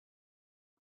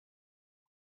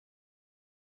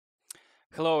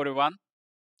Hello, everyone.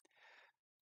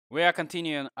 We are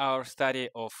continuing our study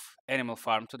of Animal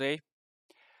Farm today,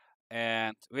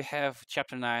 and we have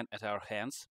chapter 9 at our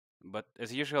hands. But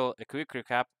as usual, a quick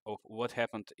recap of what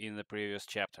happened in the previous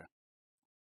chapter.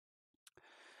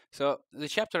 So, the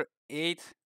chapter 8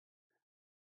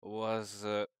 was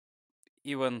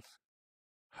even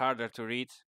harder to read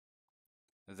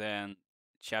than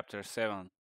chapter 7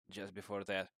 just before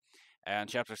that, and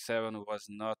chapter 7 was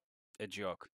not a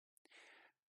joke.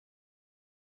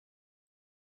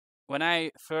 When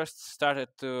I first started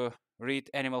to read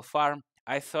Animal Farm,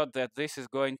 I thought that this is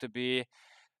going to be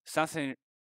something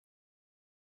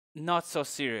not so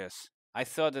serious. I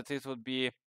thought that it would be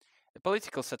a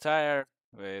political satire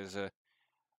with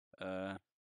uh,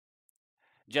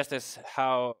 just as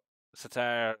how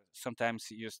satire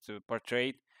sometimes used to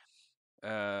portray.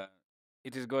 Uh,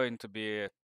 it is going to be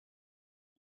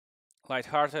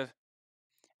lighthearted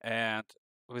and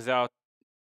without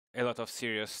a lot of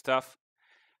serious stuff.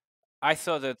 I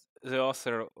thought that the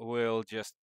author will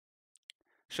just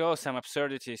show some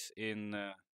absurdities in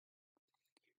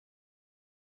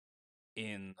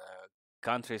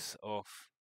countries of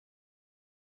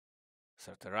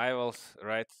sort of rivals,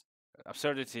 right?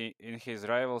 Absurdity in his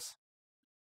rivals,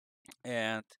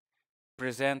 and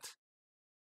present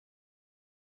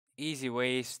easy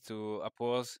ways to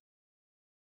oppose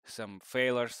some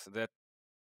failures that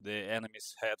the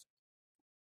enemies had.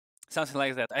 Something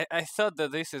like that. I thought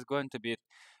that this is going to be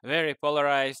very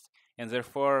polarized and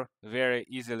therefore very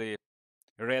easily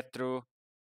read through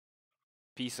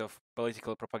piece of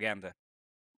political propaganda.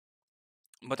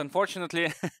 But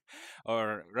unfortunately,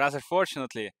 or rather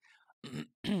fortunately,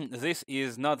 this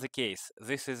is not the case.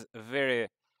 This is a very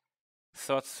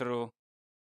thought through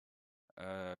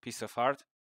piece of art.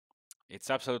 It's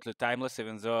absolutely timeless,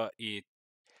 even though it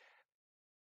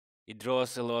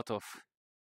draws a lot of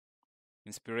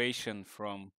inspiration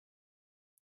from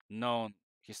known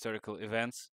historical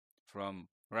events, from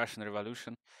Russian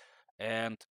Revolution,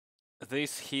 and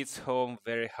this hits home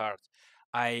very hard.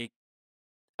 I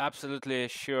absolutely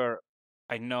sure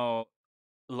I know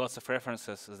lots of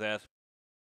references that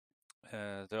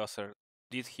the author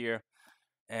did here,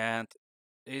 and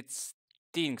it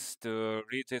stings to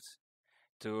read it,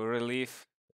 to relive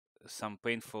some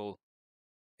painful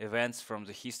events from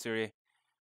the history,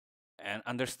 and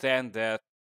understand that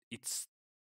it's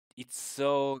it's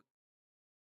so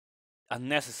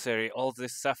unnecessary. All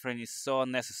this suffering is so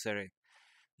unnecessary.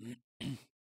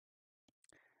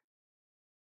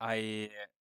 I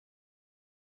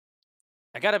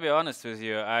I gotta be honest with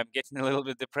you. I'm getting a little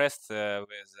bit depressed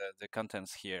with the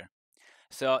contents here.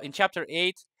 So in chapter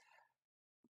 8,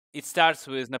 it starts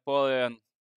with Napoleon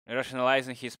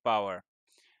rationalizing his power,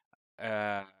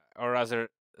 uh, or rather,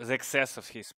 the excesses of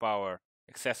his power,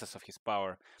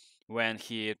 when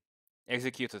he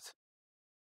executed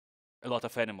a lot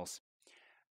of animals.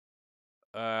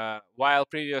 While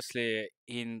previously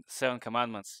in Seven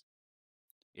Commandments,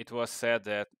 it was said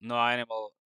that no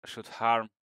animal should harm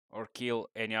or kill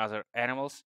any other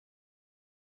animals.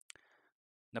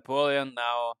 Napoleon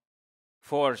now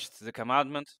forged the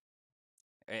commandment,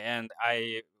 and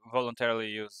I voluntarily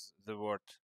use the word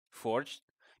forged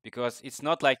because it's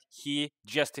not like he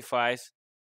justifies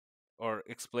or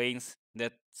explains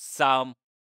that some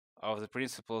of the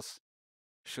principles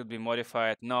should be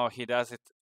modified. No, he does it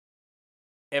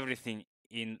everything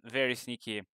in very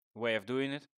sneaky way of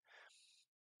doing it,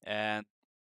 and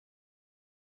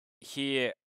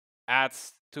he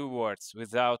adds two words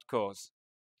without cause.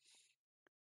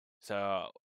 So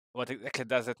what exactly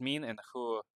does that mean, and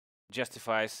who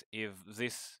justifies if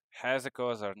this has a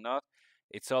cause or not?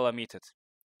 It's all omitted.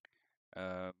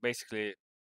 Basically,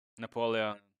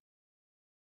 Napoleon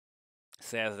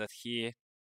says that he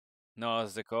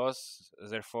knows the cause,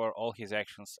 therefore all his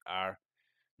actions are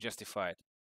justified.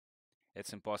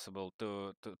 It's impossible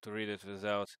to read it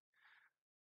without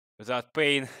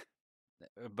pain,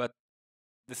 but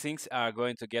the things are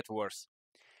going to get worse.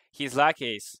 His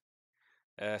lackeys,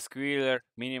 Squealer,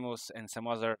 Minimus, and some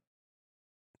other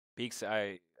pigs,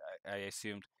 I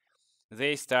assumed,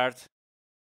 they start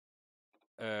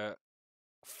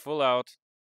full out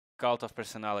cult of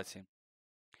personality.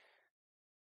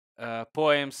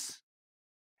 Poems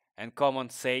and common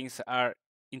sayings are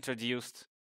introduced,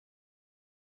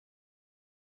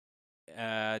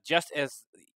 just as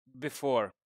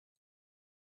before.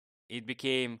 It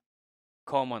became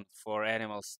common for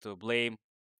animals to blame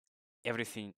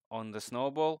everything on the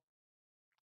snowball,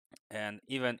 and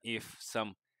even if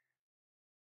some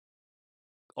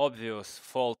obvious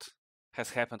fault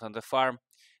has happened on the farm,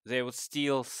 they would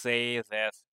still say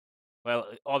that well,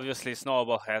 obviously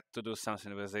Snowball had to do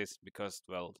something with this because,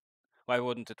 well, why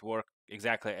wouldn't it work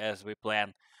exactly as we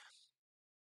plan?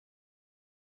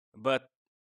 But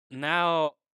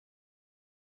now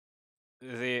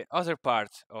the other part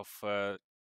of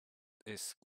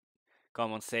these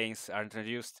common sayings are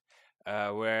introduced,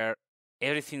 where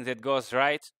everything that goes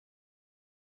right,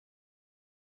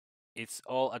 it's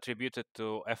all attributed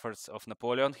to efforts of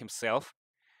Napoleon himself,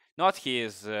 not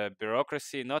his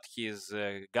bureaucracy, not his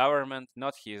government,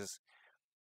 not his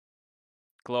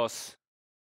close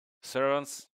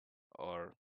servants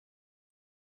or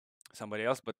somebody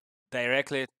else, but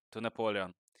directly to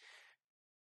Napoleon.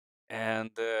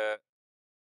 And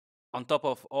on top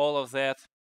of all of that,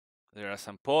 there are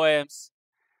some poems,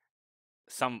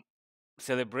 some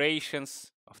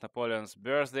celebrations of Napoleon's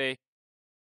birthday,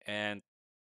 and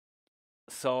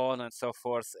so on and so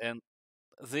forth. And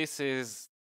this is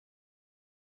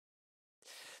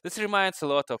this reminds a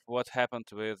lot of what happened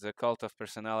with the cult of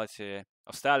personality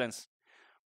of Stalin's,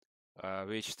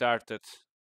 which started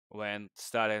when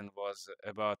Stalin was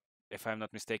about, if I'm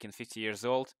not mistaken, 50 years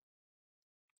old,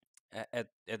 at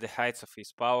the heights of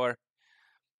his power,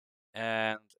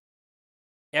 and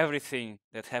everything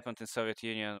that happened in Soviet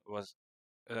Union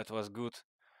that was good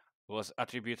was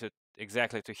attributed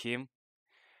exactly to him.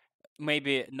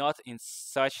 Maybe not in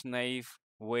such naive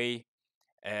way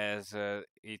as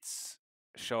it's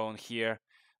shown here,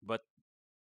 but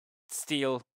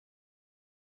still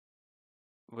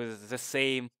with the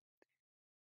same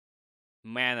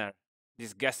manner,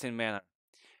 disgusting manner.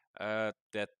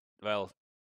 That, well,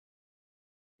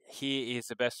 he is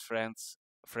the best friend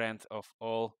of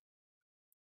all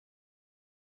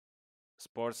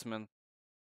sportsmen.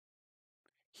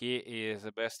 He is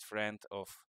the best friend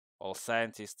of all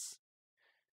scientists,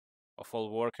 of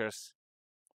all workers,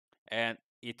 and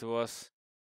it was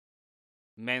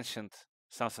mentioned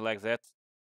something like that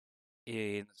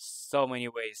in so many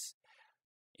ways,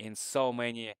 in so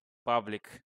many public,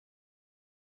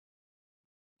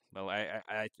 well,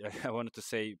 I wanted to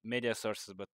say media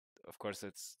sources, but of course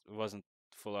it wasn't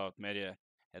full out media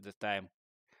at the time,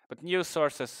 but news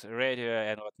sources, radio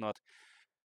and whatnot.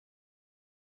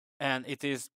 And it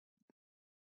is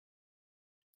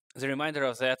the reminder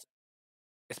of that,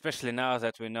 especially now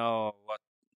that we know what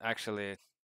actually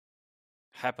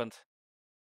happened,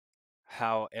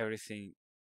 how everything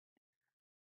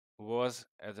was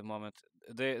at the moment.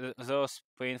 Those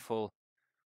painful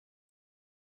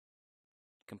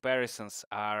comparisons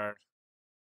are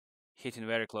hitting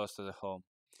very close to the home.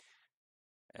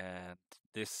 And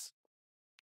this,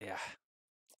 yeah.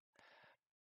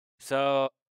 So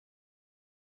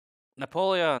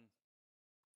Napoleon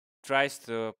tries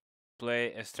to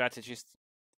play a strategist.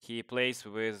 He plays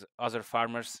with other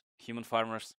farmers, human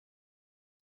farmers,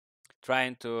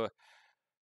 trying to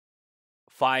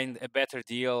find a better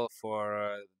deal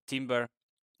for timber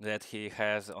that he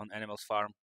has on animals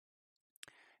farm.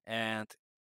 And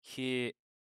he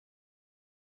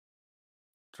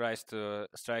tries to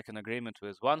strike an agreement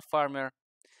with one farmer,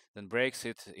 then breaks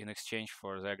it in exchange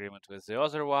for the agreement with the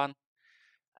other one,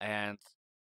 and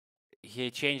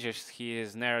he changes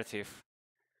his narrative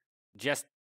just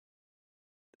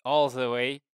all the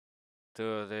way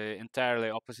to the entirely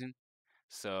opposite.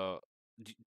 So,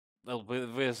 well,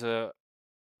 with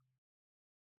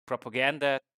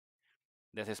propaganda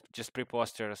that is just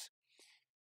preposterous,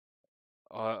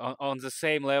 on the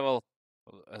same level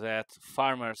that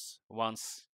farmers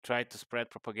once tried to spread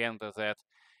propaganda that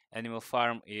animal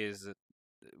farm is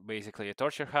basically a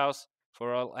torture house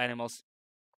for all animals.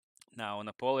 Now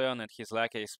Napoleon and his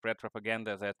lackeys spread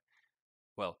propaganda that,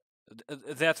 well,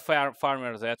 that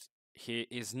farmer that he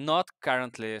is not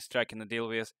currently striking a deal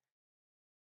with,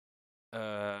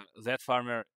 that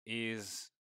farmer is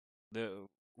the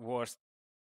worst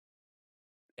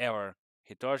ever.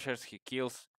 He tortures, he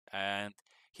kills, and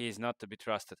he is not to be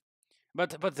trusted.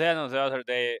 But then on the other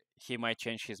day he might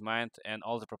change his mind, and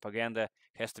all the propaganda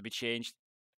has to be changed,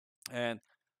 and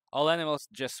all animals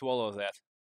just swallow that.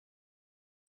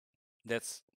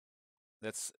 That's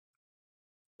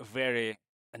very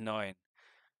annoying.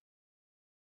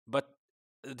 But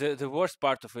the worst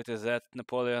part of it is that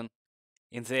Napoleon,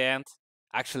 in the end,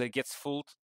 actually gets fooled.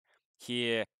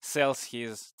 He sells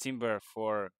his timber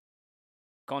for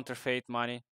counterfeit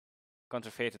money,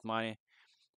 counterfeited money,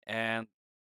 and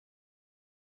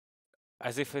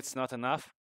as if it's not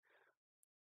enough,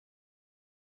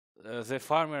 the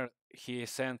farmer he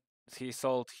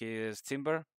sold his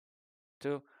timber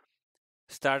to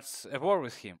starts a war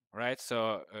with him, right?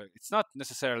 So it's not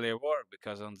necessarily a war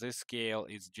because on this scale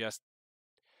it's just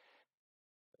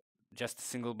a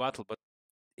single battle, but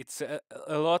it's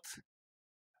a lot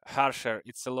harsher.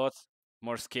 It's a lot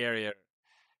more scarier.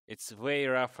 It's way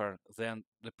rougher than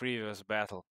the previous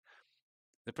battle.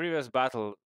 The previous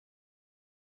battle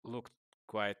looked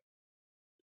quite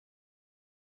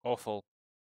awful,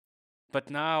 but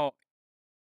now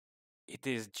it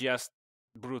is just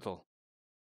brutal.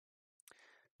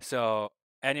 So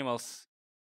animals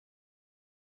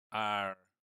are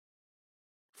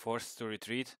forced to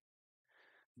retreat.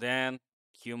 Then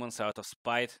humans, out of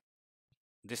spite,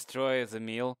 destroy the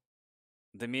mill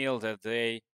that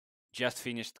they just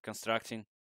finished constructing,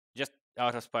 just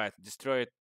out of spite, destroy it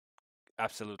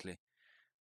absolutely.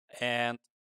 And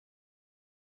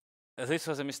this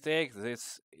was a mistake.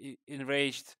 This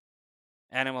enraged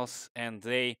animals, and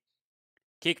they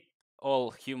kicked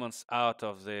all humans out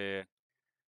of the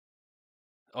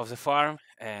farm.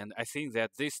 And I think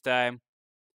that this time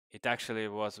it actually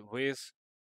was with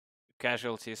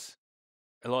casualties,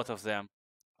 a lot of them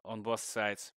on both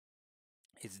sides.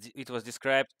 It was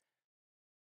described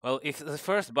well. If the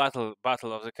first battle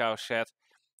of the cowshed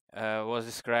was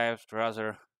described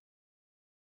rather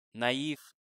naive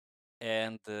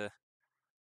and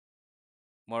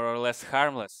more or less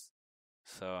harmless.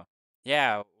 So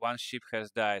yeah, one sheep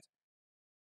has died,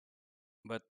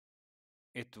 but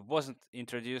it wasn't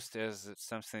introduced as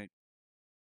something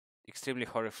extremely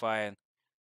horrifying,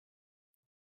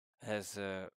 as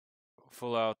a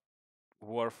full-out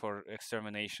war for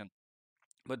extermination.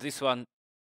 But this one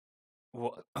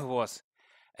was,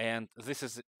 and this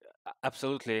is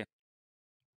absolutely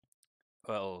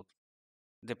well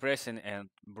depressing and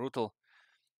brutal,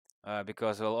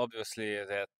 because well obviously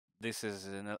that this is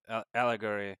an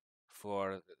allegory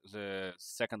for the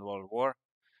Second World War.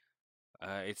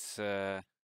 It's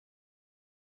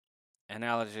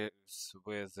analogies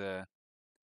with the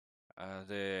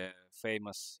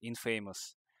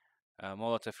infamous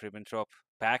Molotov-Ribbentrop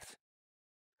Pact,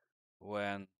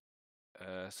 when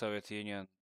Soviet Union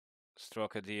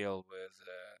struck a deal with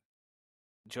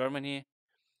Germany,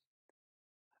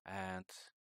 and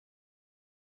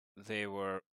they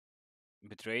were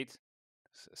betrayed.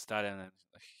 Stalin and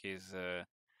his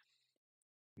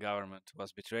government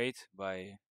was betrayed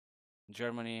by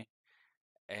Germany,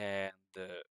 and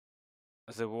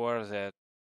the war that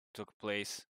took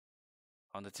place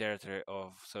on the territory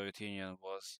of Soviet Union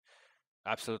was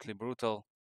absolutely brutal,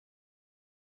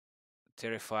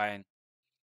 terrifying,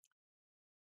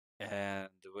 and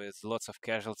with lots of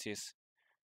casualties.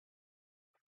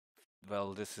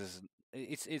 Well,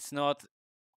 it's not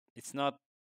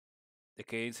a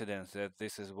coincidence that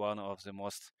this is one of the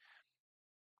most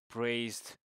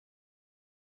praised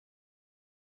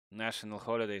national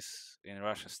holidays in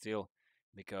Russia still,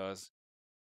 because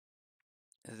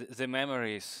the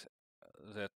memories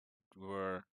that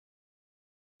were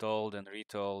told and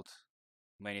retold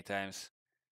many times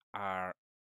are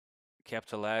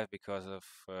kept alive because of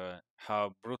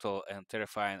how brutal and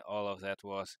terrifying all of that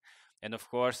was. And of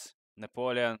course,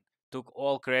 Napoleon took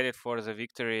all credit for the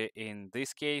victory in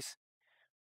this case,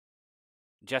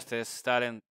 just as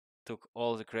Stalin took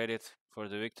all the credit for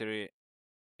the victory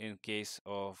in case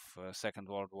of Second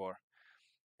World War.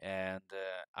 And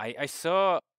I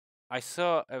saw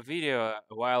a video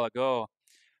a while ago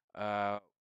uh,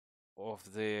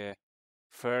 of the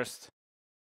first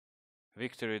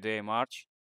Victory Day march,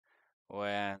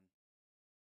 when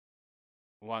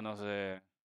one of the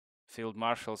field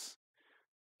marshals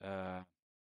uh,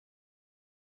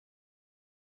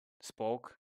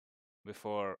 spoke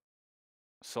before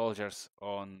soldiers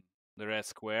on the Red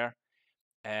Square,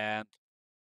 and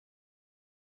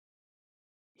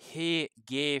he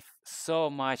gave so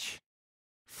much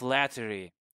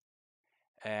flattery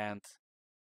and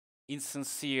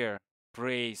insincere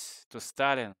praise to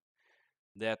Stalin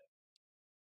that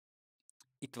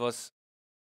it was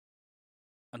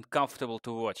uncomfortable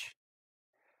to watch.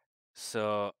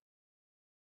 So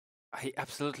I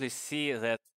absolutely see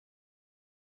that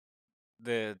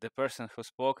the person who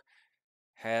spoke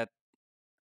had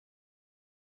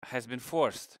has been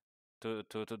forced to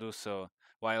do so,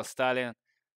 while Stalin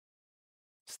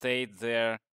stayed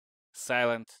there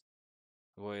silent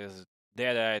with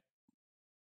dead-eyed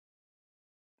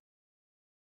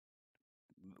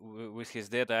with his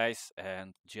dead eyes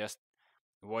and just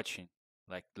watching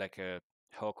like a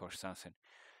hawk or something.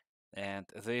 And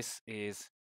this is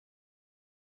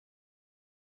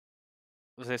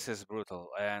brutal.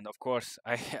 And of course,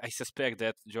 I suspect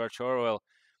that George Orwell,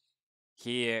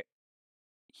 he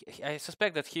I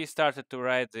suspect that he started to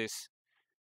write this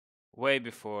way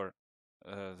before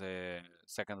the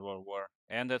Second World War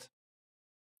ended,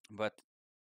 but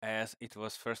as it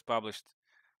was first published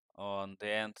on the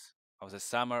end of the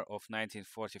summer of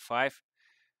 1945,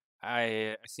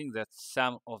 I think that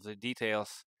some of the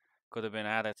details could have been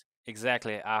added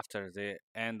exactly after the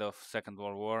end of Second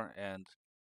World War and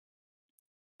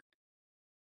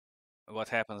what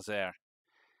happens there.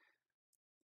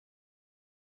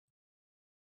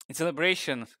 In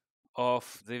celebration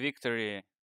of the victory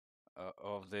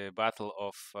of the Battle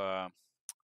of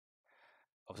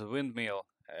the Windmill,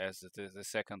 as the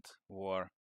Second War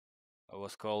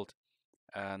was called,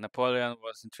 Napoleon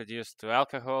was introduced to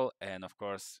alcohol, and of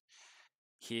course,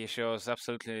 he shows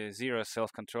absolutely zero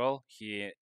self-control.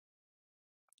 He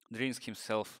drinks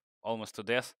himself almost to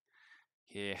death.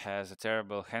 He has a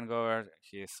terrible hangover.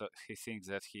 He thinks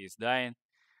that he is dying,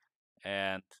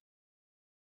 and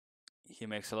he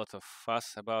makes a lot of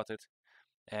fuss about it.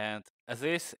 And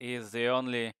this is the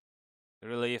only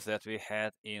relief that we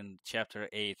had in chapter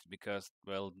 8, because,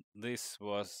 well, this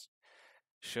was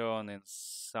shown in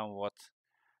somewhat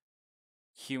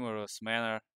humorous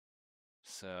manner.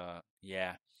 So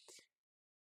yeah,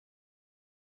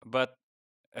 but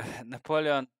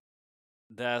Napoleon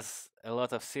does a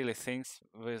lot of silly things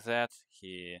with that.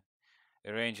 He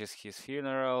arranges his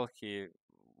funeral.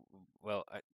 Well,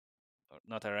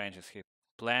 not arranges, he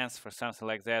plans for something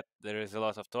like that. There is a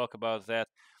lot of talk about that.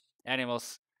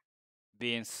 Animals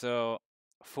being so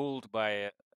fooled by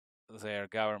their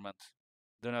government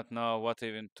do not know what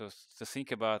even to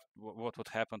think about what would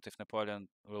happen if Napoleon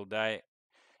will die,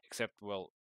 except,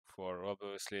 well, for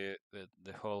obviously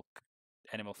the whole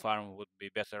animal farm would be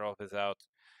better off without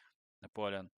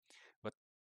Napoleon. But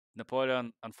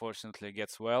Napoleon unfortunately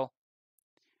gets well,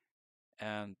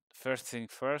 and first thing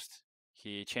first,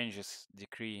 he changes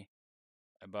decree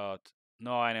about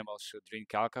no animal should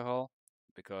drink alcohol,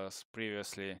 because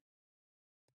previously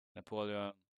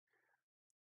Napoleon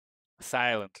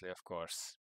silently, of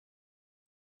course,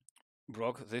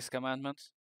 broke this commandment,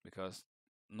 because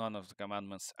none of the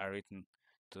commandments are written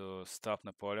to stop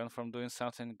Napoleon from doing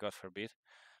something, God forbid.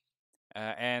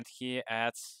 And he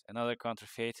adds another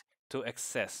counterfeit: to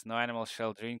excess. No animal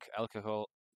shall drink alcohol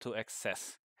to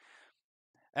excess.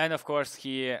 And of course,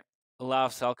 he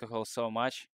loves alcohol so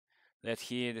much that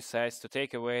he decides to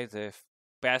take away the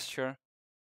pasture,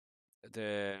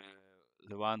 the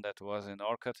the one that was in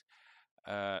Orchid,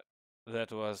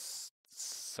 that was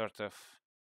sort of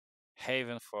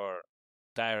haven for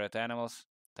tired animals,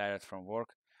 tired from work,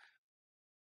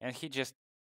 and he just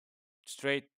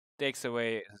straight takes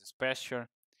away his pasture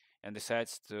and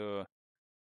decides to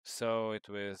sow it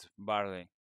with barley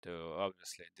to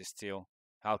obviously distill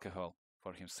alcohol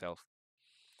for himself.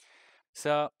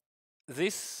 So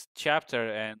this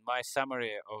chapter and my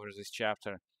summary over this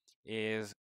chapter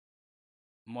is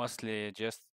mostly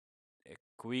just a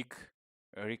quick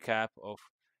recap of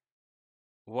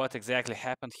what exactly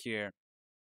happened here,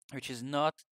 which is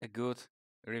not a good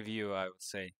review, I would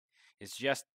say. It's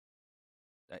just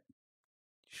a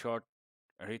short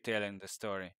retelling the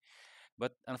story.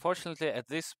 But unfortunately, at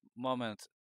this moment,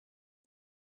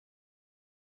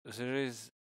 there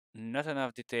is not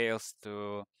enough details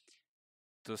to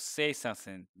say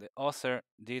something. The author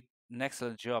did an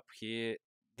excellent job. He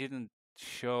didn't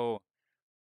show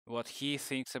what he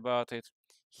thinks about it.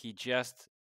 He just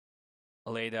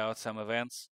laid out some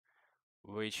events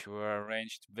which were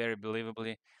arranged very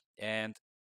believably, and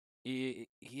he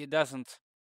doesn't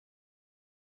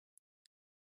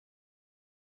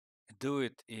do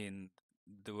it in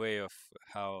the way of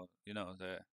how,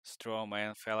 the straw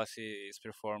man fallacy is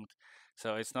performed.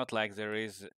 So it's not like there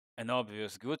is an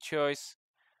obvious good choice,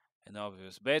 an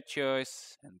obvious bad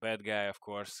choice, and bad guy, of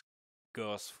course,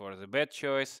 goes for the bad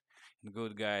choice, and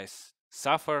good guys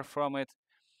suffer from it.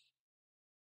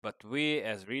 But we,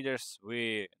 as readers,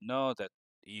 we know that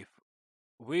if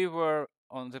we were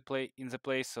in the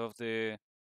place of the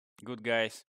good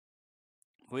guys,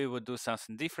 we would do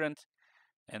something different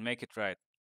and make it right.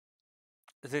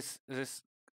 This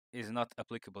is not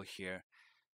applicable here.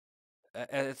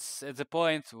 It's at the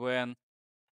point when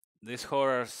these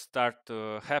horrors start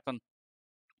to happen.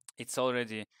 It's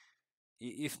already,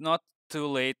 if not too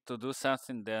late to do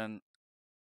something, then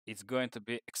it's going to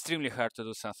be extremely hard to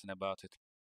do something about it.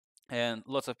 And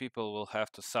lots of people will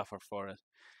have to suffer for it.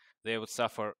 They would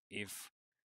suffer if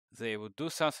they would do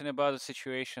something about the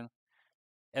situation,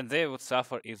 and they would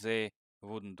suffer if they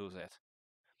wouldn't do that.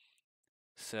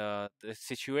 So the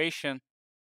situation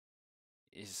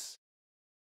is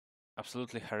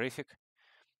absolutely horrific,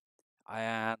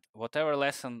 and whatever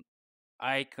lesson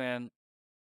I can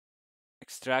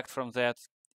extract from that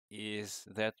is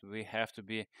that we have to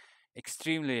be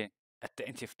extremely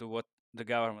attentive to what the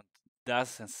government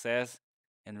does and says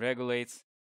and regulates,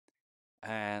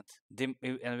 and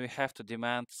and we have to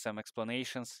demand some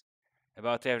explanations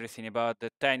about everything, about the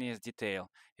tiniest detail,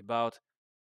 about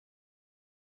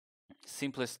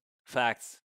simplest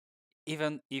facts.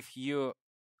 Even if you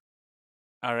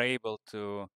are able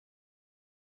to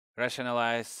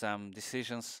rationalize some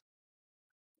decisions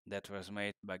that was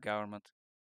made by government,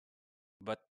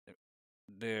 but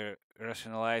the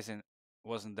rationalizing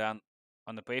wasn't done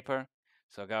on the paper,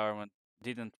 so government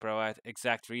didn't provide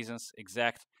exact reasons,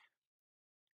 exact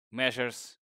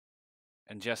measures,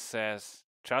 and just says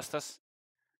trust us.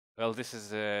 Well, this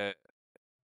is a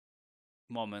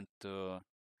moment to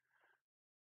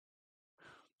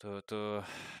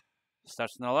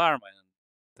start an alarm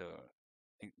and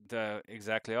the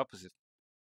exactly opposite,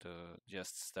 to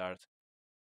just start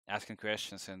asking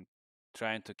questions and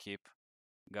trying to keep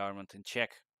government in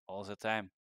check all the time.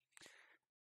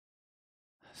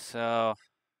 So,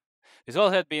 with all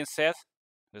that being said,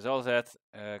 with all that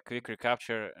quick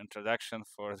recapture introduction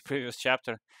for the previous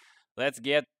chapter, let's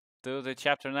get to the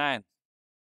chapter 9.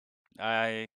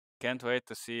 I can't wait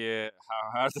to see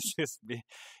how hard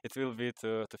it will be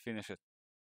to finish it.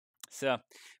 So,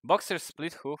 Boxer's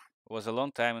split hoof was a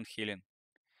long time in healing.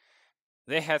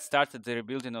 They had started the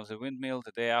rebuilding of the windmill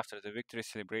the day after the victory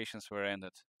celebrations were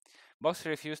ended. Boxer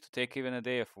refused to take even a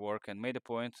day of work and he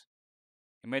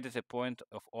made it a point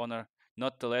of honor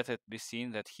not to let it be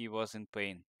seen that he was in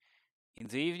pain. In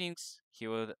the evenings, he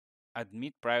would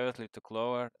admit privately to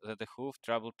Clover that the hoof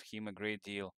troubled him a great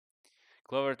deal.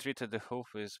 Clover treated the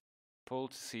hoof with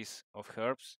poultices of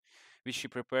herbs, which she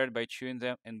prepared by chewing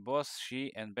them, and both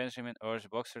she and Benjamin urged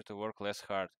Boxer to work less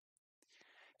hard.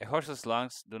 A horse's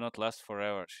lungs do not last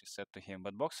forever, she said to him,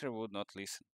 but Boxer would not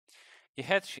listen. He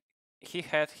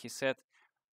said,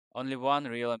 only one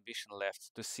real ambition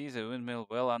left: to see the windmill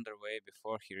well underway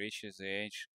before he reaches the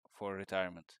age for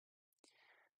retirement.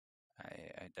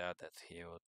 I doubt that he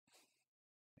would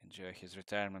enjoy his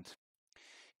retirement.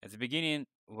 At the beginning,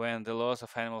 when the laws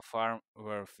of Animal Farm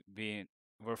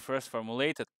were first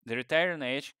formulated, the retiring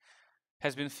age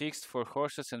has been fixed for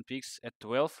horses and pigs at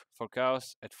 12, for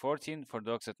cows at 14, for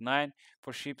dogs at 9,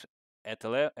 for sheep at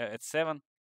 7,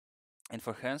 and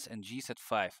for hens and geese at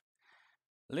 5.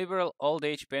 Liberal old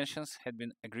age pensions had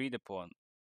been agreed upon.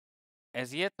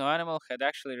 As yet, no animal had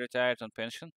actually retired on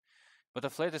pension, but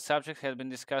of late the subject had been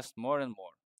discussed more and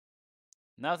more.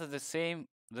 Now that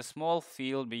the small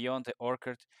field beyond the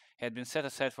orchard had been set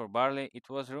aside for barley, it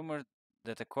was rumored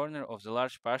that a corner of the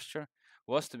large pasture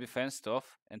was to be fenced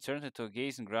off and turned into a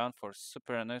grazing ground for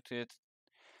superannuated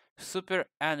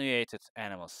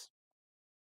animals.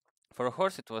 For a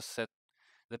horse, it was said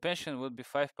the pension would be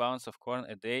 5 pounds of corn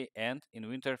a day and, in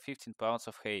winter, 15 pounds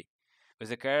of hay,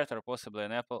 with a carrot or possibly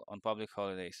an apple on public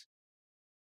holidays.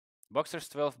 Boxer's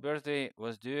 12th birthday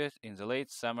was due in the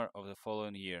late summer of the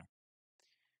following year.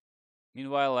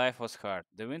 Meanwhile, life was hard.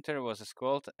 The winter was as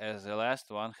cold as the last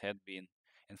one had been,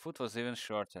 and food was even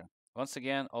shorter. Once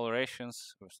again, all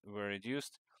rations were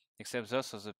reduced, except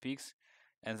those of the pigs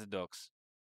and the dogs.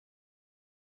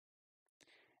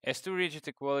 As too rigid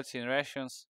equality in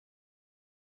rations,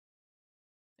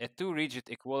 A too rigid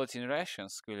equality in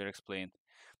rations, Squealer explained,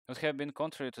 would have been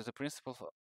contrary to the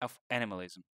principle of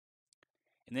animalism.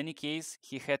 In any case,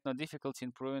 he had no difficulty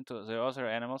in proving to the other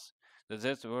animals that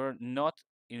they were not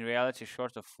in reality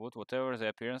short of food, whatever the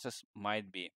appearances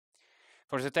might be.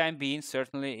 For the time being,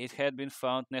 certainly, it had been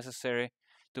found necessary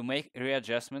to make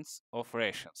readjustments of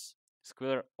rations.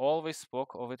 Squealer always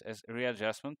spoke of it as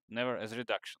readjustment, never as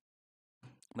reduction.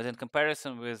 But in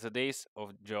comparison with the days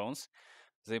of Jones,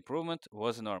 the improvement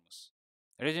was enormous.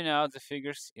 Reading out the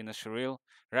figures in a shrill,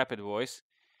 rapid voice,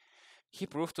 he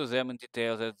proved to them in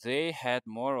detail that they had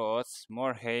more oats,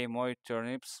 more hay, more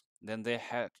turnips than they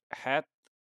had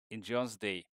in John's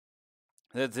day,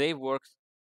 that they worked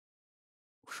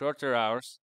shorter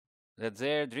hours, that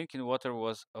their drinking water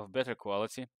was of better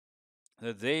quality,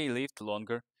 that they lived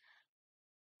longer,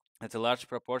 that a large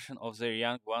proportion of their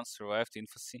young ones survived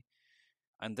infancy,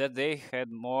 and that they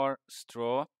had more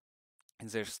straw in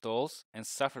their stalls and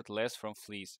suffered less from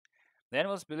fleas. The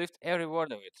animals believed every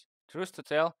word of it. Truth to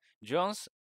tell, Jones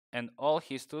and all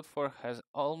he stood for has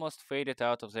almost faded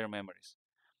out of their memories.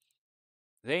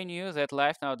 They knew that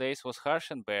life nowadays was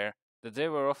harsh and bare, that they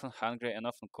were often hungry and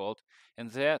often cold, and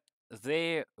that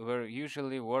they were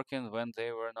usually working when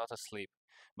they were not asleep.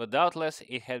 But doubtless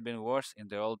it had been worse in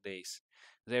the old days.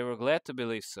 They were glad to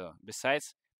believe so.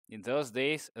 Besides, in those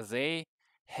days they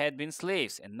had been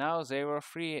slaves, and now they were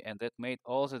free, and that made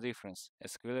all the difference,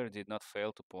 as Quiller did not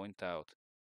fail to point out.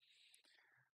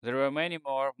 There were many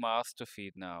more mouths to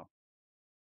feed now.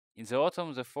 In the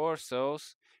autumn, the 4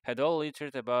 sows had all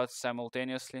littered about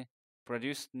simultaneously,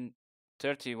 producing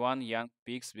 31 young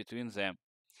pigs between them.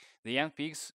 The young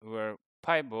pigs were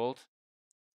piebald,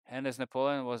 and as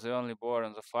Napoleon was the only boy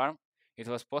on the farm, it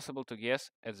was possible to guess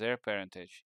at their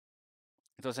parentage.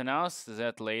 It was announced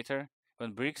that later,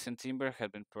 when bricks and timber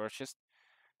had been purchased,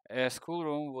 a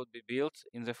schoolroom would be built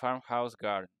in the farmhouse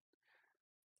garden.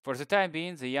 For the time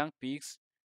being, the young pigs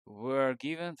were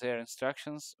given their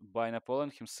instructions by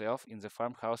Napoleon himself in the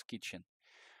farmhouse kitchen.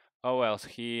 Oh well,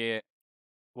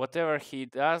 whatever he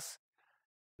does,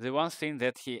 the one thing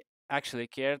that he actually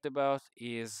cared about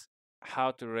is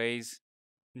how to raise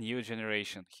new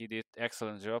generation. He did an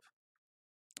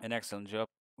excellent job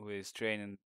with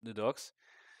training the dogs.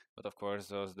 But of course,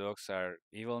 those dogs are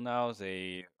evil now.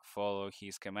 They follow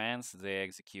his commands, they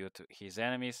execute his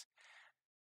enemies.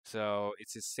 So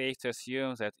it's safe to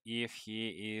assume that if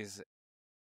he is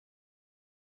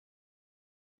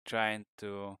trying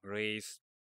to raise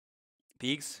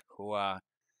pigs who are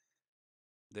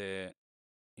the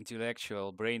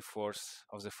intellectual brain force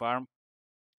of the farm,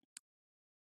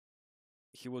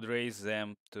 he would raise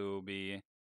them to be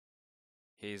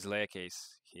his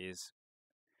lackeys, his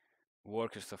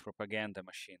workers of propaganda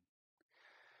machine.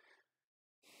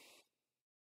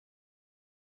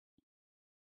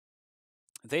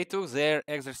 They took their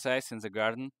exercise in the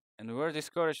garden and were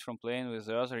discouraged from playing with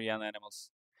the other young animals.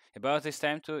 About this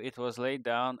time, too, it was laid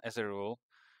down as a rule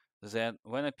that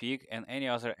when a pig and any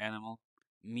other animal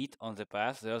meet on the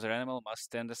path, the other animal must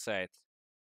stand aside,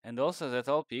 and also that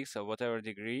all pigs of whatever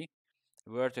degree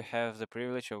were to have the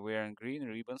privilege of wearing green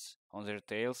ribbons on their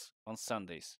tails on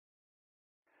Sundays.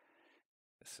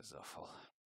 This is awful.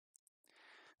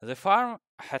 The farm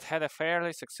had had a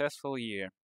fairly successful year,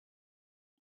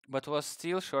 but was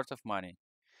still short of money.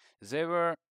 There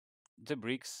were the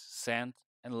bricks, sand,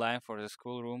 and lime for the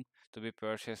schoolroom to be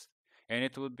purchased, and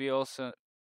it would be also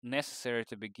necessary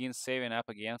to begin saving up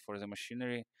again for the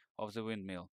machinery of the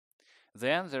windmill.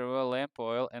 Then there were lamp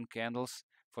oil and candles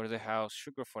for the house,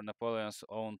 sugar for Napoleon's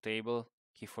own table.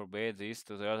 He forbade this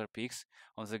to the other pigs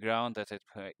on the ground that it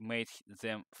made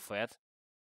them fat,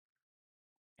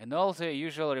 and all the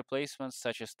usual replacements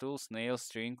such as tools, nails,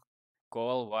 string,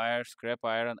 coal, wire, scrap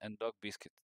iron, and dog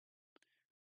biscuit.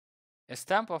 A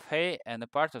stump of hay and a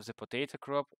part of the potato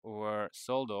crop were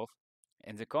sold off,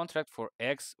 and the contract for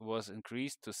eggs was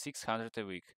increased to 600 a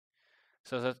week,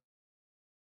 so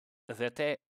that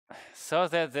a, so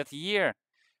that year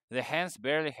the hens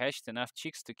barely hatched enough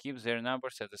chicks to keep their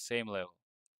numbers at the same level.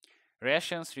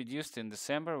 Rations reduced in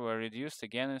December were reduced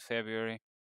again in February,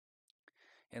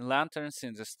 and lanterns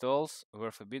in the stalls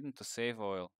were forbidden to save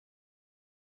oil.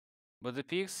 But the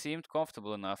pigs seemed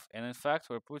comfortable enough, and in fact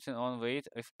were putting on weight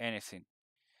if anything.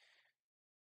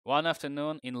 One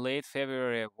afternoon in late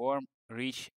February, a warm,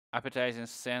 rich, appetizing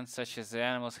scent such as the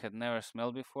animals had never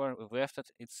smelled before wafted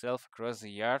itself across the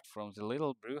yard from the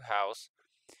little brew house,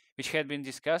 which had been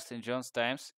disused in John's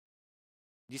times,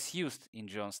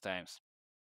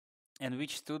 and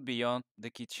which stood beyond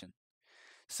the kitchen.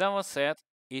 Someone said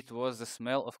it was the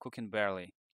smell of cooking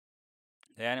barley.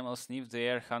 The animals sniffed the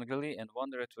air hungrily and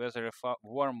wondered whether a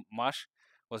warm mush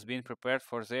was being prepared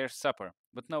for their supper,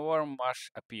 but no warm mush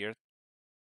appeared,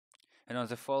 and on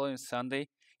the following Sunday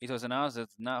it was announced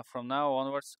that from now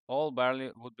onwards all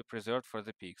barley would be preserved for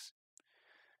the pigs.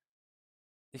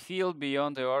 The field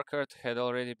beyond the orchard had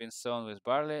already been sown with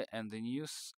barley, and the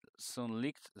news soon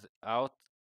leaked out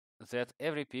that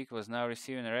every pig was now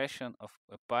receiving a ration of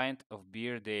a pint of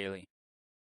beer daily.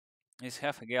 It's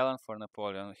half a gallon for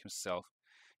Napoleon himself,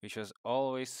 which was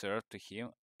always served to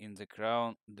him in the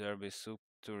Crown Derby soup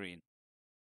tureen.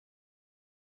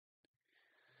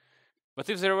 But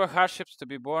if there were hardships to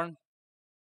be borne,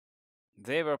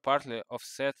 they were partly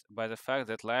offset by the fact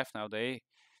that life nowadays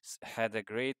had a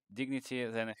great dignity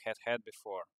than it had had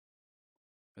before.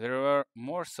 There were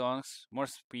more songs, more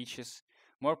speeches,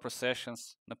 more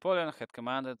processions. Napoleon had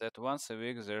commanded that once a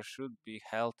week there should be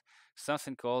held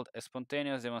something called a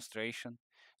spontaneous demonstration,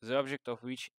 the object of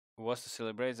which was to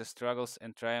celebrate the struggles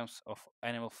and triumphs of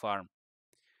Animal Farm.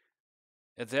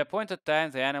 At the appointed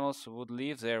time, the animals would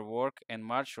leave their work and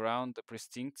march around the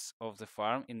precincts of the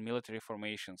farm in military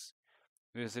formations,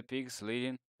 with the pigs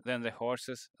leading, then the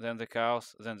horses, then the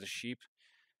cows, then the sheep,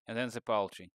 and then the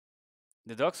poultry.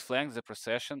 The dogs flanked the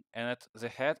procession, and at the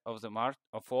head of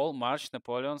all marched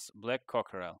Napoleon's black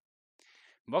cockerel.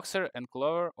 Boxer and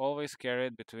Clover always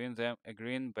carried between them a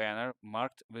green banner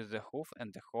marked with the hoof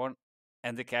and the horn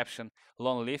and the caption,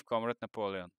 "Long live Comrade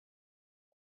Napoleon."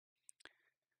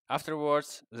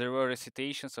 Afterwards, there were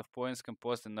recitations of poems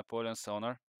composed in Napoleon's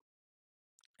honor,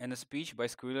 and a speech by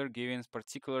Squealer giving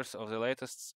particulars of the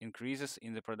latest increases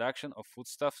in the production of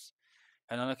foodstuffs,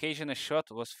 and on occasion a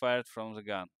shot was fired from the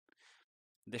gun.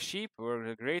 The sheep were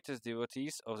the greatest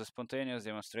devotees of the spontaneous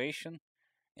demonstration,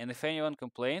 and if anyone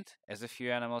complained, as a few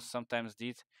animals sometimes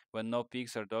did when no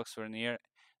pigs or dogs were near,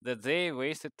 that they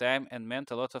wasted time and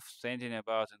meant a lot of standing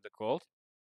about in the cold,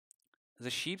 the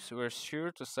sheep were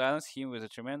sure to silence him with a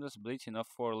tremendous bleating of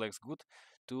 4 legs good,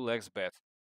 2 legs bad.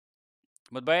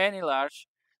 But by any large,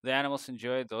 the animals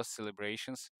enjoyed those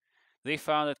celebrations. They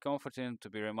found it comforting to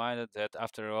be reminded that,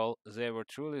 after all, they were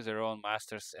truly their own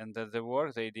masters and that the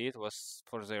work they did was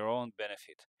for their own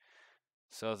benefit.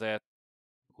 So that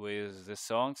with the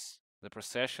songs, the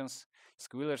processions,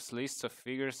 Squealer's lists of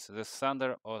figures, the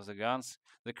thunder of the guns,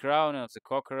 the crowing of the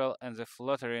cockerel, and the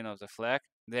fluttering of the flag,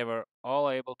 they were all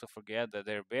able to forget that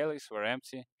their bellies were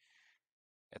empty,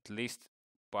 at least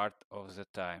part of the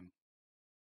time.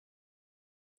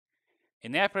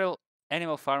 In April,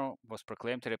 Animal Farm was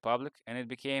proclaimed a republic, and it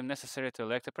became necessary to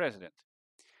elect a president.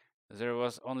 There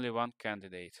was only one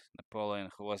candidate, Napoleon,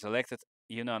 who was elected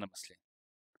unanimously.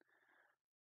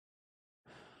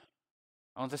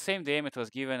 On the same day, it was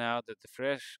given out that the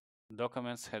fresh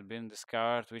documents had been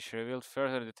discovered, which revealed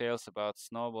further details about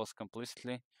Snowball's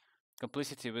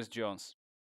complicity with Jones.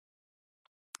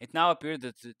 It now appeared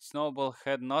that Snowball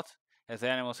had not, as the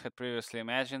animals had previously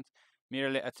imagined,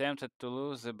 merely attempted to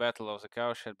lose the battle of the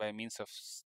cowshed by means of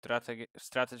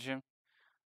stratagem,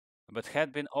 but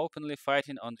had been openly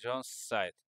fighting on Jones'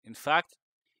 side. In fact,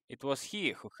 it was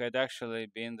he who had actually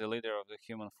been the leader of the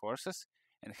human forces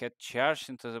and had charged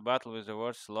into the battle with the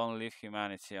words "Long live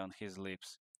humanity" on his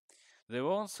lips. The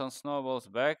wounds on Snowball's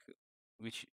back,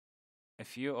 which a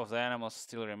few of the animals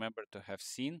still remembered to have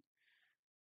seen,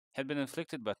 had been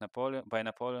inflicted by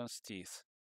Napoleon's teeth.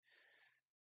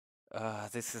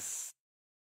 This is.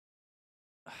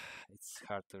 It's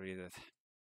hard to read it.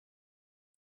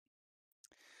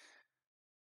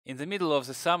 In the middle of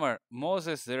the summer,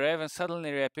 Moses the raven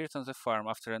suddenly reappeared on the farm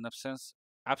after an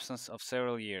absence of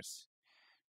several years.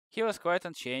 He was quite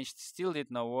unchanged, still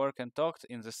did no work, and talked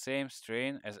in the same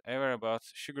strain as ever about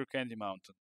Sugar Candy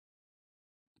Mountain.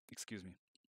 Excuse me.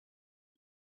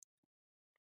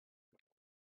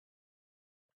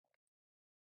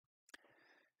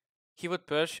 He would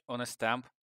perch on a stump,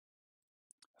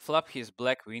 flap his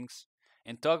black wings,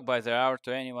 and talk by the hour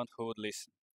to anyone who would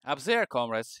listen. Up there,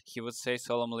 comrades, he would say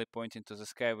solemnly, pointing to the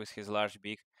sky with his large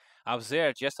beak. Up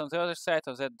there, just on the other side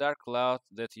of that dark cloud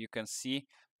that you can see,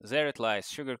 there it lies,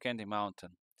 Sugar Candy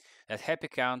Mountain. That happy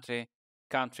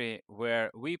country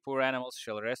where we poor animals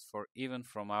shall rest for even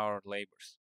from our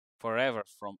labors, forever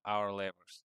from our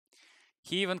labors.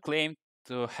 He even claimed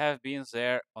to have been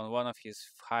there on one of his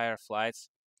higher flights,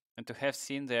 and to have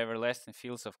seen the everlasting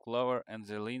fields of clover and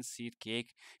the linseed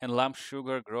cake and lump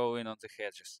sugar growing on the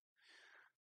hedges.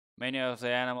 Many of the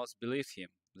animals believed him.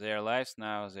 Their lives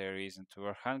now, their reason,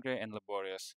 were hungry and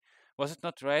laborious. Was it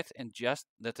not right and just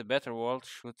that a better world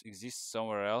should exist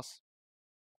somewhere else?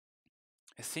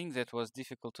 A thing that was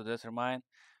difficult to determine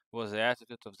was the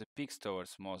attitude of the pigs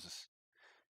towards Moses.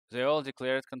 They all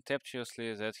declared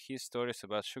contemptuously that his stories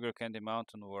about Sugar Candy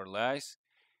Mountain were lies,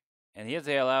 and yet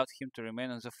they allowed him to remain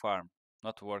on the farm,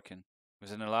 not working, with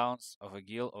an allowance of a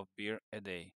gill of beer a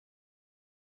day.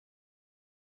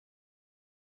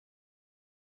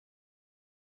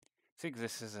 I think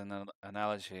this is an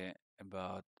analogy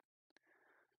about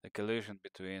the collusion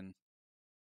between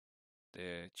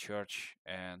the church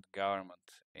and government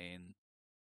in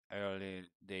early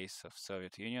days of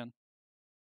Soviet Union.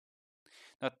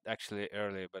 Not actually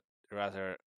early, but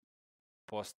rather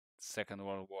post Second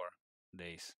World War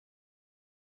days.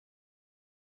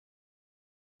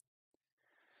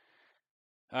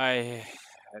 I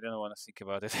I don't want to think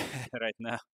about it right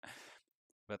now,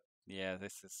 but yeah,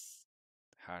 this is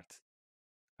hard.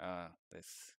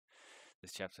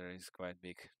 This chapter is quite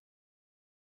big.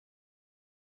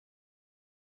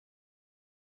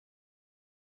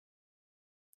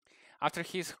 After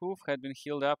his hoof had been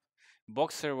healed up,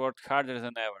 Boxer worked harder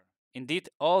than ever. Indeed,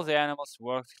 all the animals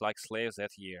worked like slaves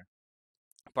that year.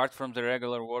 Apart from the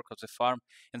regular work of the farm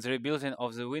and the rebuilding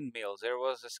of the windmill, there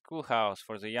was a schoolhouse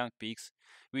for the young pigs,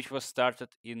 which was started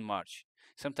in March.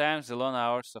 Sometimes the long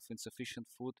hours of insufficient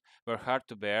food were hard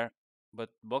to bear, but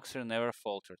Boxer never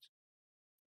faltered.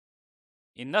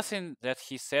 In nothing that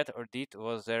he said or did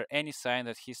was there any sign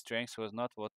that his strength was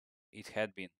not what it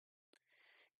had been.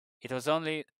 It was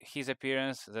only his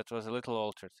appearance that was a little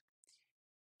altered.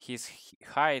 His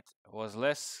hide was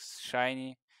less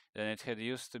shiny than it had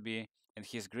used to be, and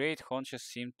his great haunches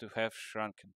seemed to have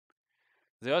shrunken.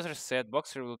 The others said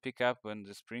Boxer will pick up when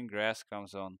the spring grass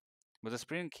comes on. But the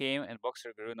spring came and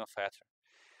Boxer grew no fatter.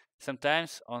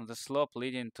 Sometimes on the slope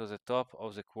leading to the top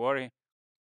of the quarry,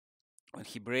 When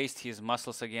he braced his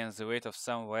muscles against the weight of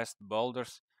some vast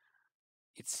boulders,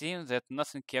 it seemed that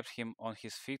nothing kept him on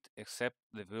his feet except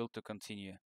the will to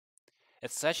continue.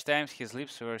 At such times his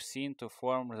lips were seen to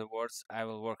form the words, "I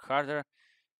will work harder."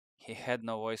 He had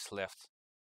no voice left.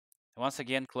 Once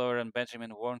again Clover and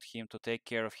Benjamin warned him to take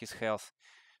care of his health,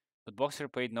 but Boxer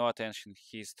paid no attention.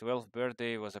 His 12th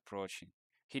birthday was approaching.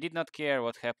 He did not care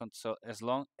what happened so as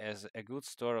long as a good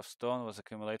store of stone was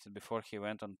accumulated before he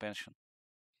went on pension.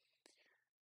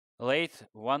 Late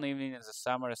one evening in the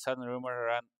summer, a sudden rumor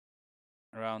ran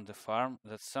around the farm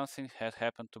that something had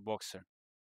happened to Boxer.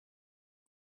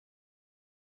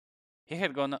 He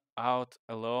had gone out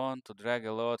alone to drag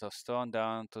a load of stone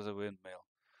down to the windmill.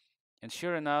 And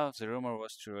sure enough, the rumor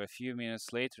was true. A few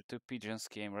minutes later, two pigeons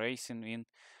came racing in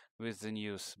with the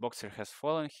news. Boxer has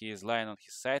fallen, he is lying on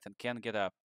his side and can't get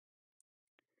up.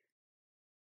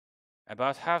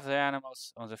 About half the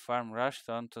animals on the farm rushed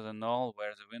onto the knoll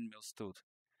where the windmill stood.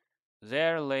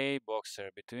 There lay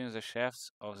Boxer between the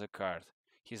shafts of the cart,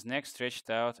 his neck stretched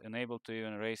out, unable to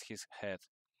even raise his head.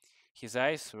 His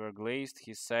eyes were glazed,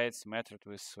 his sides matted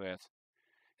with sweat.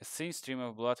 A thin stream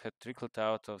of blood had trickled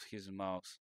out of his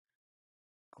mouth.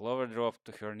 Clover dropped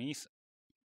to her knees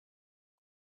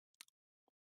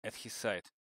at his side.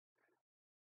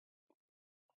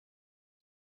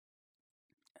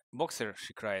 "Boxer,"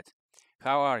 she cried,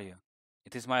 "how are you?"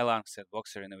 "It is my lungs," said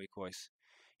Boxer in a weak voice.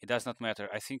 "It does not matter.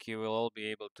 I think you will all be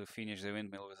able to finish the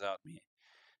windmill without me.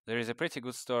 There is a pretty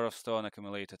good store of stone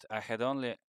accumulated. I had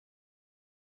only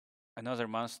another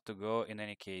month to go in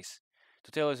any case.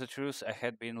 To tell you the truth, I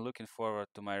had been looking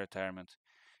forward to my retirement.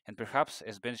 And perhaps,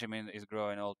 as Benjamin is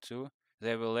growing old too,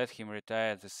 they will let him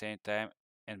retire at the same time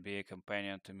and be a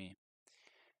companion to me."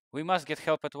 "We must get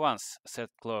help at once,"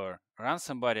 said Clover. "Run,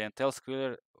 somebody, and tell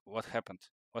Squealer what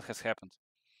has happened."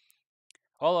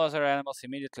 All other animals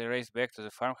immediately raced back to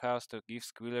the farmhouse to give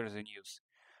Squealer the news.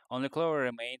 Only Clover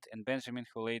remained, and Benjamin,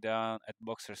 who lay down at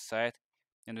Boxer's side,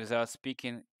 and without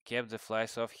speaking, kept the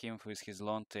flies off him with his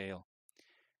long tail.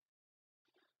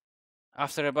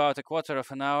 After about a quarter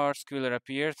of an hour, Squealer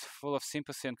appeared, full of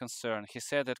sympathy and concern. He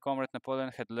said that Comrade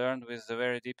Napoleon had learned with the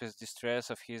very deepest distress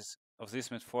of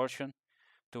this misfortune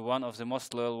to one of the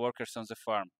most loyal workers on the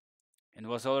farm, and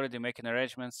was already making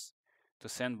arrangements to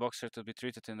send Boxer to be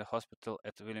treated in the hospital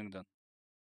at Willingdon.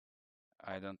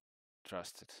 I don't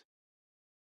trust it.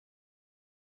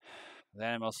 The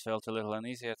animals felt a little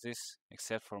uneasy at this,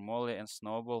 except for Molly and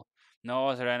Snowball. No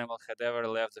other animal had ever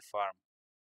left the farm,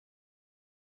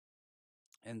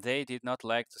 and they did not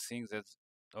like to think that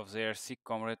of their sick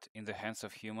comrade in the hands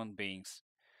of human beings.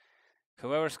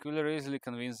 However, Squealer easily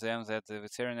convinced them that the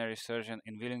veterinary surgeon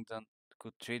in Willingdon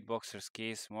could treat Boxer's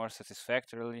case more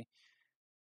satisfactorily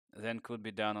than could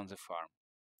be done on the farm.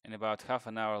 And about half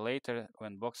an hour later,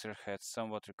 when Boxer had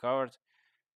somewhat recovered,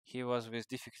 he was with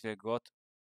difficulty got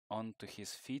onto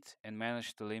his feet and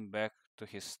managed to limp back to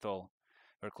his stall,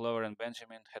 where Clover and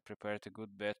Benjamin had prepared a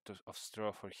good bed of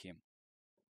straw for him.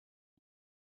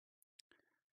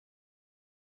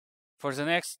 For the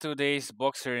next 2 days,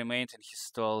 Boxer remained in his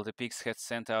stall. The pigs had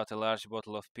sent out a large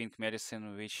bottle of pink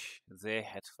medicine, which they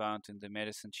had found in the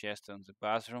medicine chest on the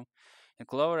bathroom, and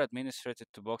Clover administered it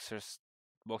to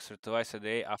Boxer twice a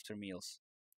day after meals.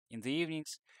 In the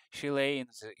evenings, she lay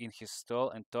in his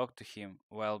stall and talked to him,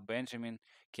 while Benjamin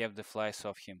kept the flies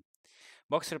off him.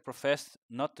 Boxer professed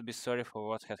not to be sorry for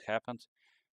what had happened.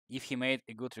 If he made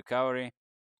a good recovery,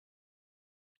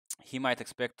 he might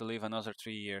expect to live another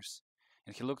 3 years,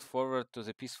 and he looked forward to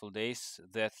the peaceful days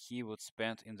that he would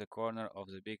spend in the corner of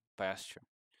the big pasture.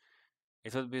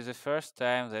 It would be the first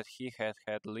time that he had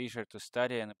had leisure to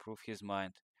study and improve his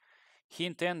mind. He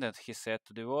intended, he said,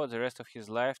 to devote the rest of his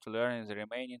life to learning the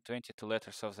remaining 22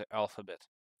 letters of the alphabet.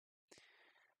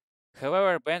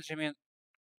 However, Benjamin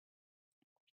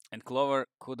and Clover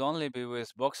could only be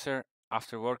with Boxer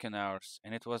after working hours,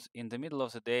 and it was in the middle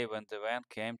of the day when the van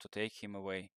came to take him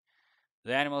away.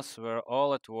 The animals were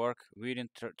all at work weeding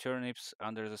turnips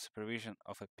under the supervision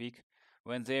of a pig,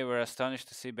 when they were astonished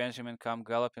to see Benjamin come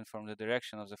galloping from the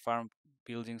direction of the farm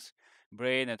buildings,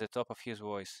 braying at the top of his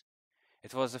voice.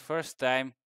 It was the first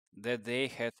time that they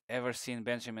had ever seen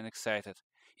Benjamin excited.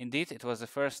 Indeed, it was the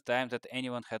first time that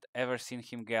anyone had ever seen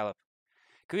him gallop.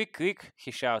 "Quick, quick!"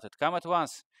 he shouted. "Come at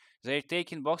once! They're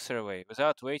taking Boxer away!"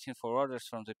 Without waiting for orders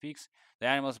from the pigs, the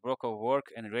animals broke off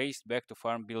work and raced back to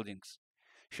farm buildings.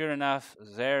 Sure enough,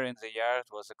 there in the yard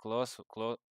was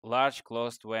a large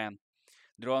closed van,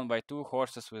 drawn by two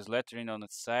horses with lettering on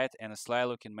its side, and a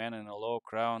sly-looking man in a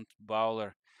low-crowned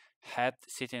bowler hat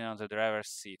sitting on the driver's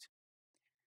seat.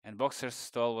 And Boxer's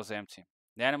stall was empty.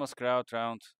 The animals crowded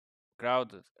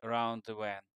around the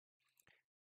van.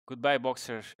 Goodbye,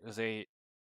 boxer, they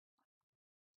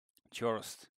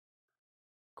chorused.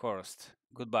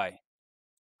 Goodbye.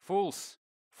 Fools!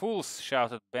 Fools!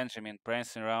 Shouted Benjamin,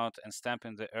 prancing around and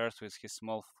stamping the earth with his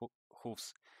small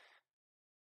hoofs.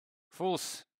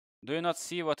 Fools! Do you not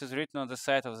see what is written on the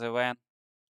side of the van?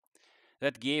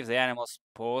 That gave the animals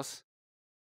pause.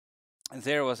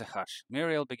 There was a hush.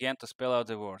 Muriel began to spell out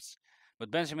the words,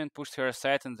 but Benjamin pushed her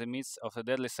aside in the midst of the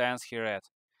deadly silence. He read: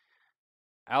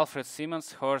 Alfred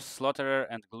Simmons, horse slaughterer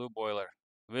and glue boiler.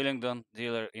 Willingdon,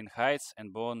 dealer in hides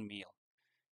and bone meal.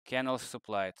 Kennels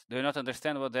supplied. Do you not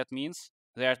understand what that means?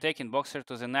 They are taking Boxer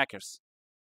to the knackers.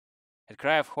 A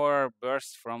cry of horror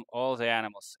burst from all the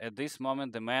animals. At this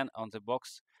moment, the man on the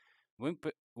box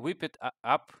whipped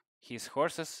up his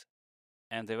horses,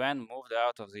 and the van moved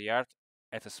out of the yard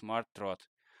at a smart trot.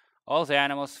 All the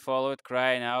animals followed,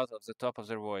 crying out at the top of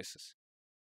their voices.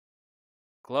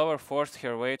 Clover forced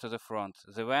her way to the front.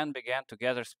 The van began to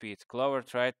gather speed. Clover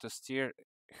tried to steer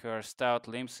her stout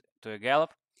limbs to a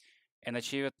gallop and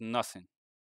achieved nothing.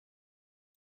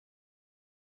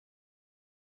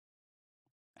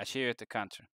 Achieved a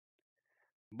canter.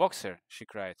 Boxer, she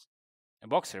cried.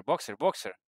 Boxer, boxer,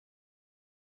 boxer.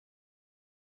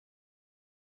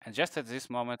 And just at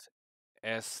this moment,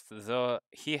 as though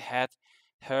he had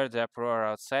heard the uproar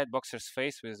outside, Boxer's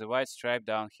face with the white stripe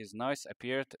down his nose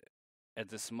appeared at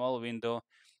the small window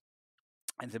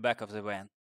at the back of the van.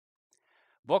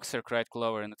 Boxer, cried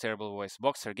Clover in a terrible voice.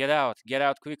 Boxer, get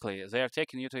out quickly. They are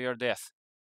taking you to your death.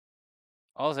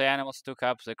 All the animals took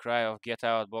up the cry of get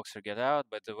out, Boxer, get out,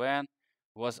 but the van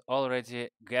was already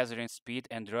gathering speed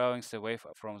and drawing away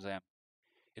from them.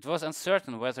 It was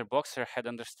uncertain whether Boxer had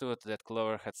understood that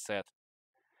Clover had said.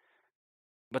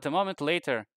 But a moment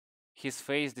later, his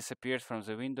face disappeared from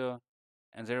the window,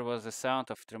 and there was the sound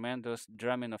of tremendous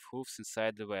drumming of hoofs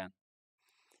inside the van.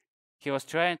 He was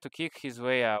trying to kick his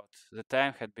way out. The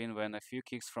time had been when a few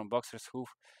kicks from Boxer's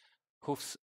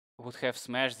hoofs would have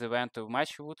smashed the van to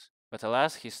much wood, but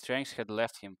alas, his strength had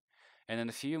left him, and in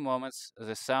a few moments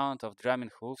the sound of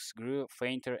drumming hoofs grew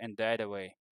fainter and died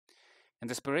away. In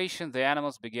desperation, the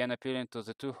animals began appealing to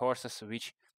the two horses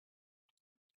which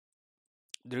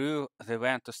drew the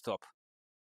van to stop.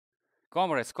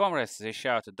 Comrades, comrades, they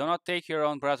shouted, do not take your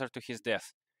own brother to his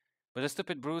death. But the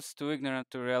stupid brutes, too ignorant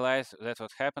to realize that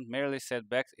what happened, merely sat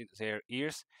back in their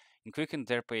ears and quickened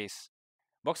their pace.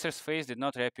 Boxer's face did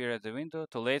not reappear at the window.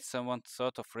 Too late, someone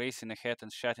thought of racing ahead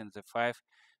and shutting the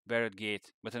 5-barred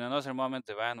gate, but in another moment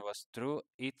the van was through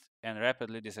it and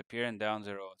rapidly disappearing down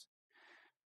the road.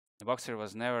 The Boxer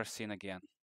was never seen again.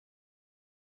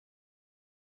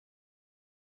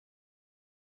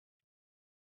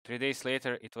 Three days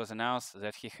later, it was announced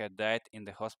that he had died in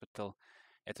the hospital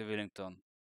at Wellington,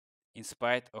 in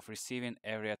spite of receiving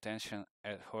every attention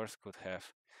a horse could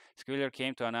have. Squealer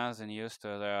came to announce the news to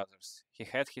the others. He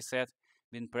had, he said,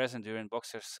 been present during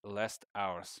Boxer's last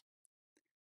hours.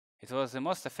 It was the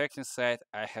most affecting sight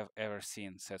I have ever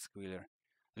seen, said Squealer,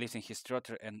 lifting his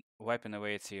trotter and wiping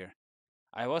away a tear.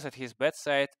 I was at his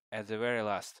bedside at the very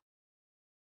last.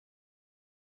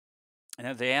 And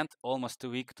at the end, almost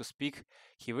too weak to speak,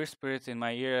 he whispered in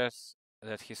my ears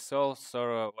that his sole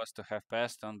sorrow was to have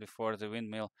passed on before the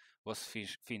windmill was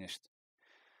finished.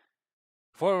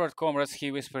 Forward, comrades,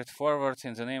 he whispered, forward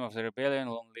in the name of the rebellion,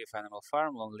 long live Animal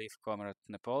Farm, long live Comrade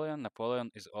Napoleon, Napoleon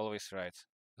is always right.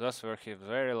 Those were his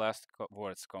very last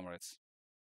words, comrades.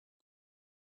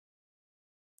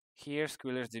 Here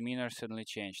Squealer's demeanor suddenly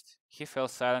changed. He fell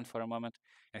silent for a moment,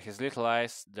 and his little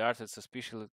eyes darted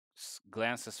suspicious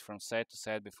glances from side to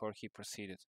side before he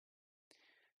proceeded.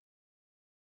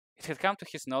 It had come to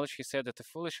his knowledge, he said, that a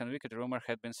foolish and wicked rumor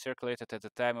had been circulated at the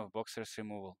time of Boxer's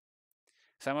removal.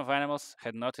 Some of animals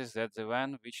had noticed that the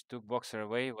van which took Boxer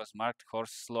away was marked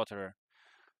horse slaughterer,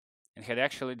 and had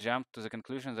actually jumped to the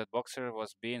conclusion that Boxer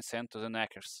was being sent to the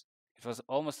knackers. It was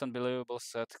almost unbelievable,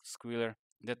 said Squealer,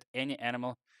 that any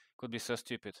animal could be so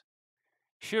stupid.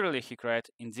 Surely, he cried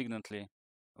indignantly,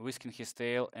 whisking his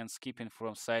tail and skipping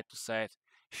from side to side.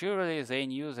 Surely they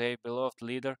knew their beloved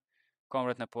leader,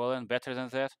 Comrade Napoleon, better than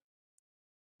that?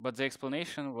 But the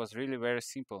explanation was really very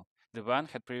simple. The van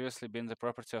had previously been the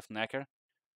property of Knacker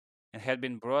and had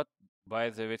been brought by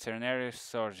the veterinary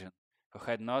surgeon, who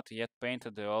had not yet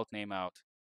painted the old name out.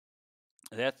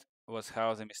 That was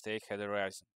how the mistake had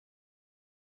arisen.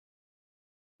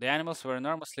 The animals were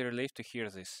enormously relieved to hear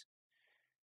this.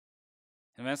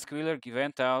 And when Squealer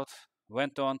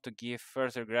went on to give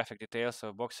further graphic details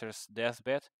of Boxer's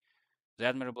deathbed, the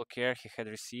admirable care he had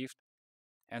received,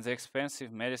 and the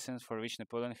expensive medicines for which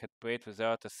Napoleon had paid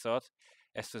without a thought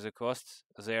as to the cost,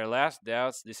 their last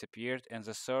doubts disappeared, and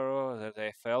the sorrow that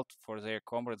they felt for their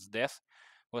comrade's death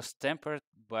was tempered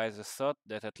by the thought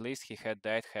that at least he had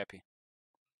died happy.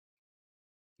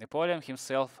 Napoleon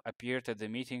himself appeared at the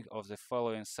meeting of the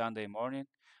following Sunday morning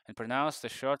and pronounced a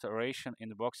short oration in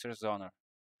the Boxer's honor.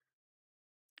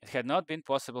 It had not been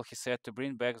possible, he said, to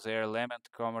bring back their lament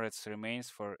comrade's remains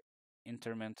for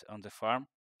interment on the farm,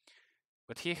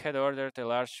 but he had ordered a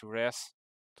large wreath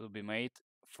to be made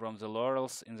from the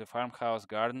laurels in the farmhouse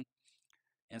garden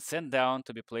and sent down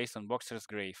to be placed on Boxer's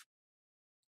grave.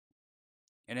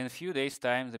 And in a few days'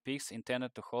 time, the pigs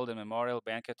intended to hold a memorial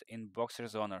banquet in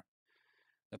Boxer's honor.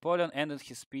 Napoleon ended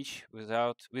his speech with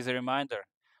a reminder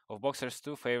of Boxer's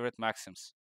two favorite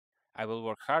maxims. I will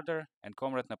work harder, and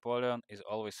Comrade Napoleon is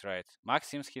always right.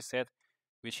 Maxims, he said,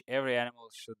 which every animal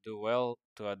should do well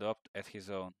to adopt as his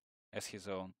own.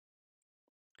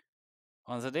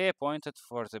 On the day appointed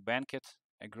for the banquet,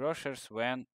 a grocer's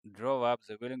van drove up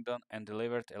the Willingdon and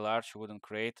delivered a large wooden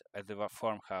crate at the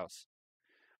farmhouse.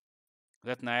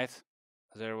 That night,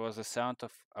 there was a sound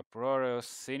of uproarious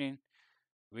singing,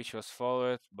 which was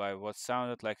followed by what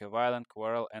sounded like a violent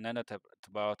quarrel and ended at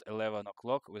about 11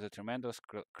 o'clock with a tremendous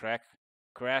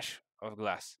crash of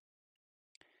glass.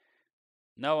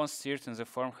 No one stirred in the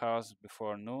farmhouse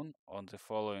before noon on the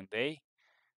following day,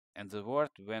 and the word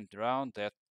went round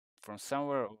that from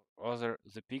somewhere or other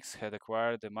the pigs had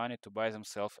acquired the money to buy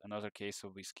themselves another case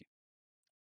of whiskey.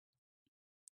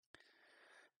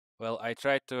 Well, I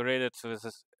tried to read it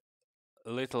with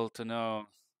little to no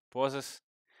pauses,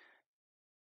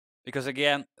 because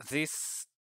again, this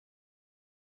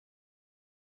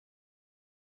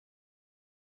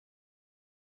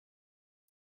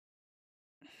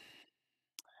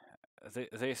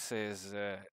is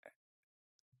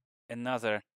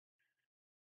another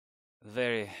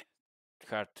very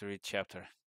hard to read chapter.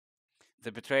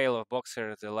 The betrayal of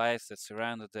Boxer, the lies that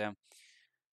surrounded them,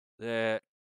 the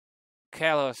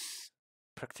callous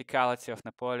practicality of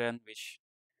Napoleon, which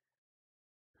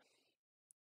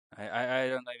I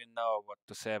don't even know what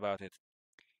to say about it.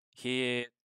 He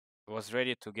was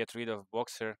ready to get rid of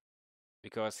Boxer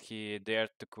because he dared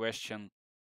to question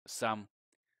some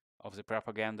of the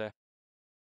propaganda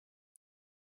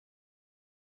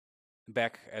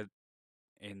back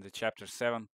in the chapter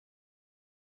 7.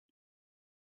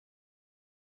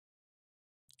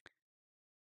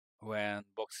 When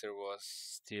Boxer was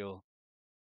still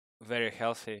very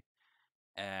healthy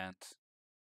and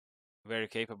very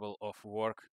capable of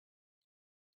work.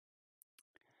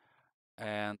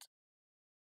 And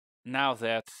now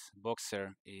that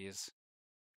Boxer is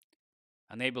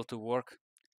unable to work,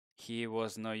 he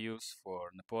was no use for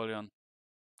Napoleon.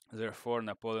 Therefore,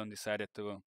 Napoleon decided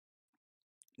to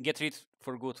get rid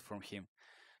for good from him.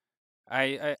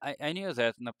 I knew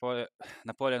that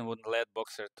Napoleon wouldn't let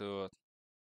Boxer to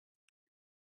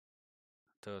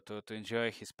enjoy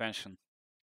his pension,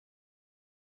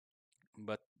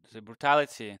 but the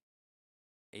brutality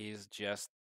is just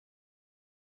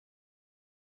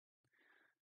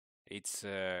it's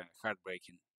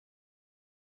heartbreaking.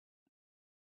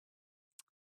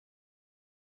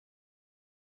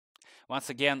 Once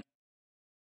again,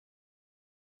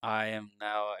 I am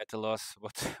now at a loss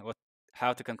what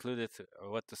how to conclude it,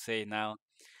 or what to say now,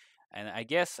 and I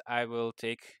guess I will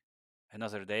take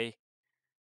another day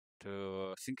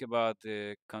to think about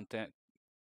the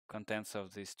contents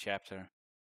of this chapter,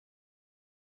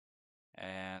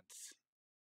 and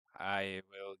I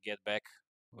will get back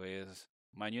with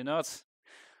my new notes.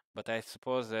 But I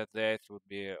suppose that would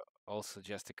be also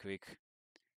just a quick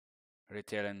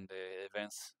retelling the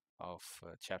events of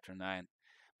chapter 9,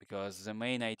 because the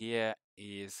main idea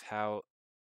is how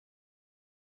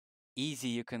easy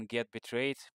you can get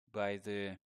betrayed by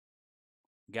the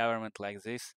government like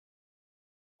this.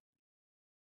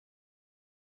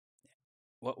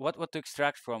 What to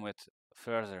extract from it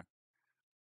further?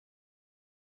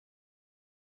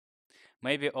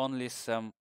 Maybe only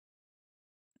some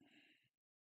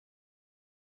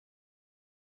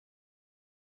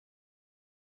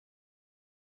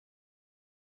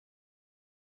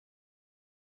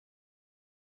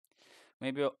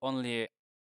maybe only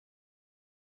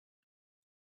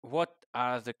what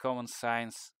are the common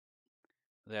signs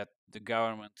that the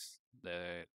government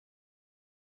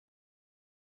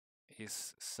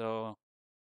is so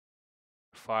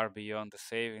far beyond the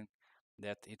saving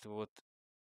that it would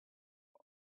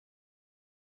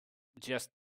just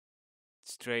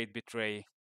straight betray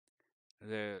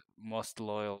the most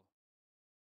loyal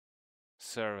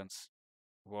servants,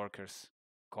 workers,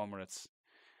 comrades.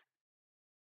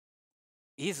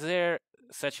 Is there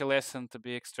such a lesson to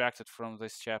be extracted from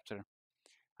this chapter?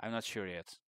 I'm not sure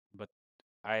yet, but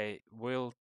I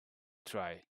will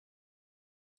try.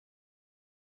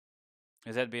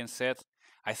 With that being said,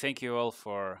 I thank you all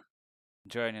for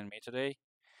joining me today,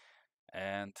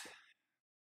 and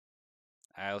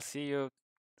I'll see you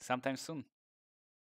sometime soon.